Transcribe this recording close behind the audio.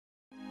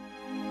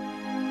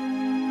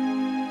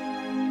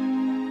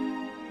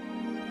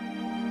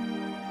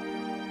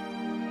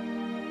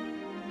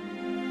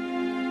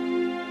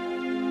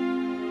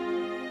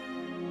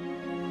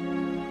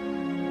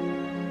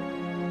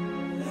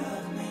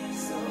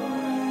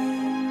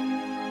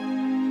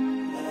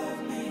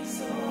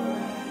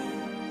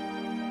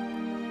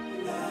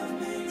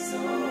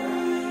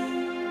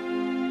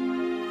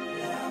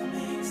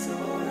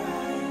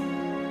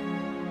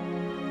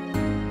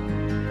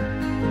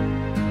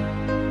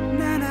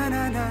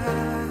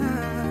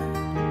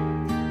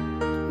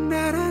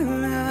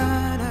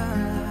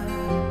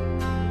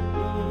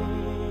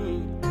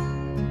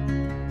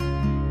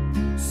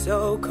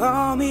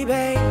call me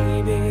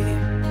baby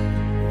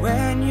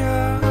when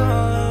you're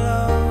all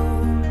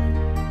alone.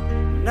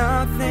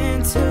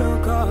 Nothing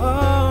to go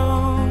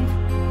home.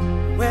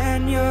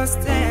 When you're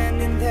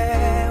standing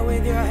there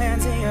with your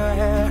hands in your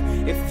hair,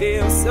 it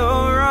feels so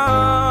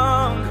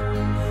wrong.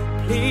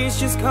 Please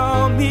just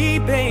call me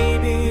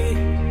baby.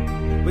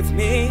 With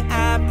me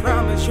I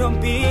promise you'll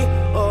be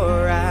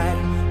alright.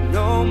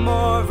 No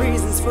more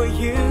reasons for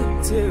you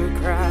to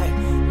cry.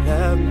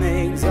 Love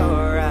makes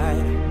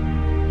alright.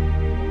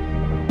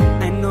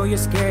 I know you're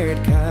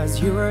scared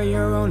cause you are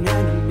your own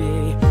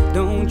enemy.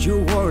 Don't you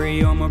worry,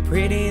 you're more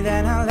pretty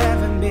than I'll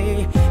ever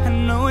be. I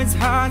know it's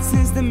hard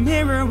since the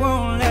mirror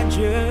won't let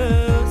you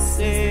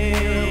see.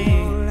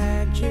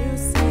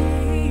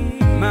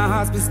 My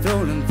heart's been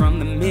stolen from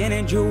the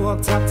minute you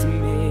walked up to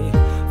me.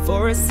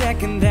 For a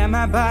second there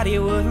my body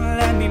wouldn't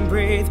let me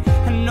breathe.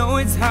 I know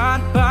it's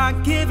hard but I'll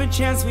give a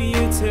chance for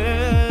you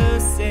to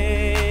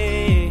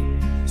say.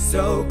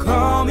 So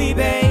call me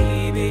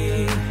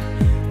baby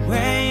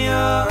when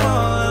you're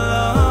all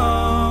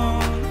alone.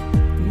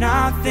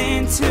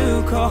 Nothing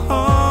to call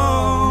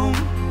home.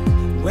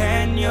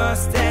 When you're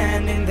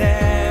standing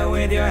there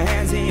with your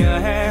hands in your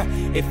hair,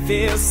 it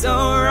feels so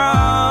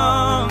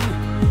wrong.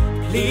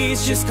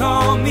 Please just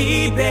call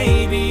me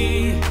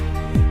baby.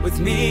 With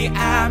me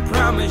I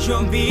promise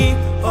you'll be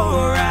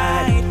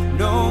alright.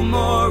 No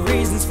more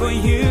reasons for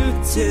you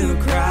to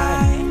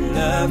cry.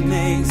 Love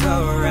makes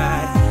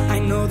alright. I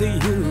know that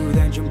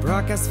you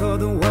broadcast for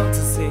the world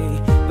to see,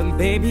 but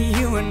baby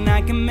you and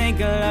I can make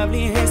a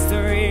lovely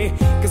history.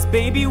 Cause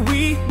baby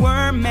we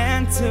were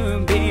meant to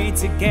be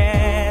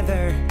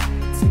together.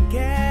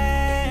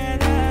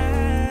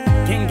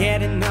 Can't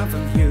get enough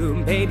of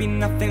you, baby,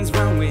 nothing's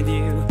wrong with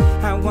you.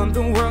 I want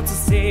the world to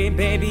see,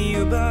 baby,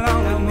 you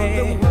belong with me.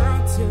 I want the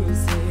world to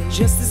see,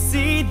 just to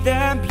see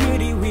the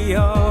beauty we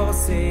all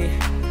see.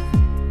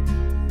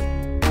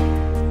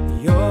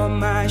 You're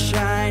my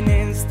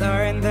shining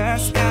star in the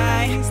sky.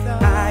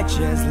 I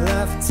just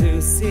love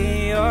to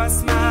see your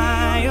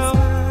smile,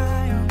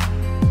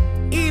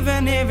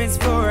 even if it's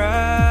for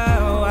a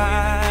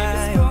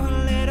while.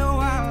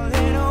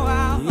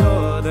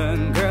 You're the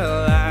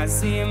girl I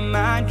see in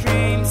my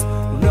dreams.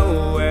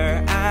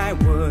 Nowhere I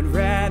would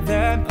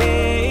rather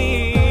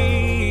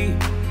be.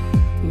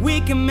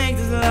 We can make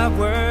this love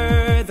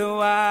worth a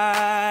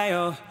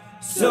while.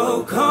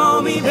 So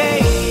call me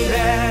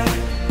baby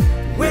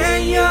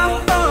when you're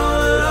all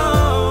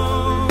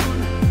alone.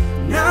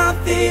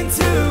 Nothing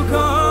to go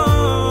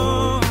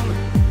home.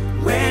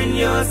 When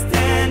you're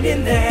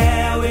standing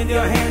there with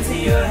your hands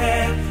in your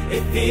hair,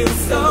 it feels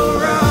so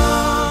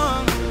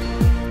wrong.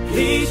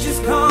 Please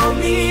just call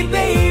me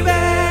baby.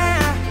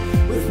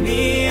 With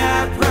me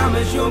I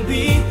promise you'll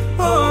be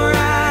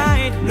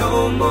alright.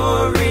 No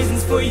more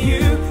reasons for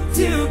you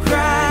to cry.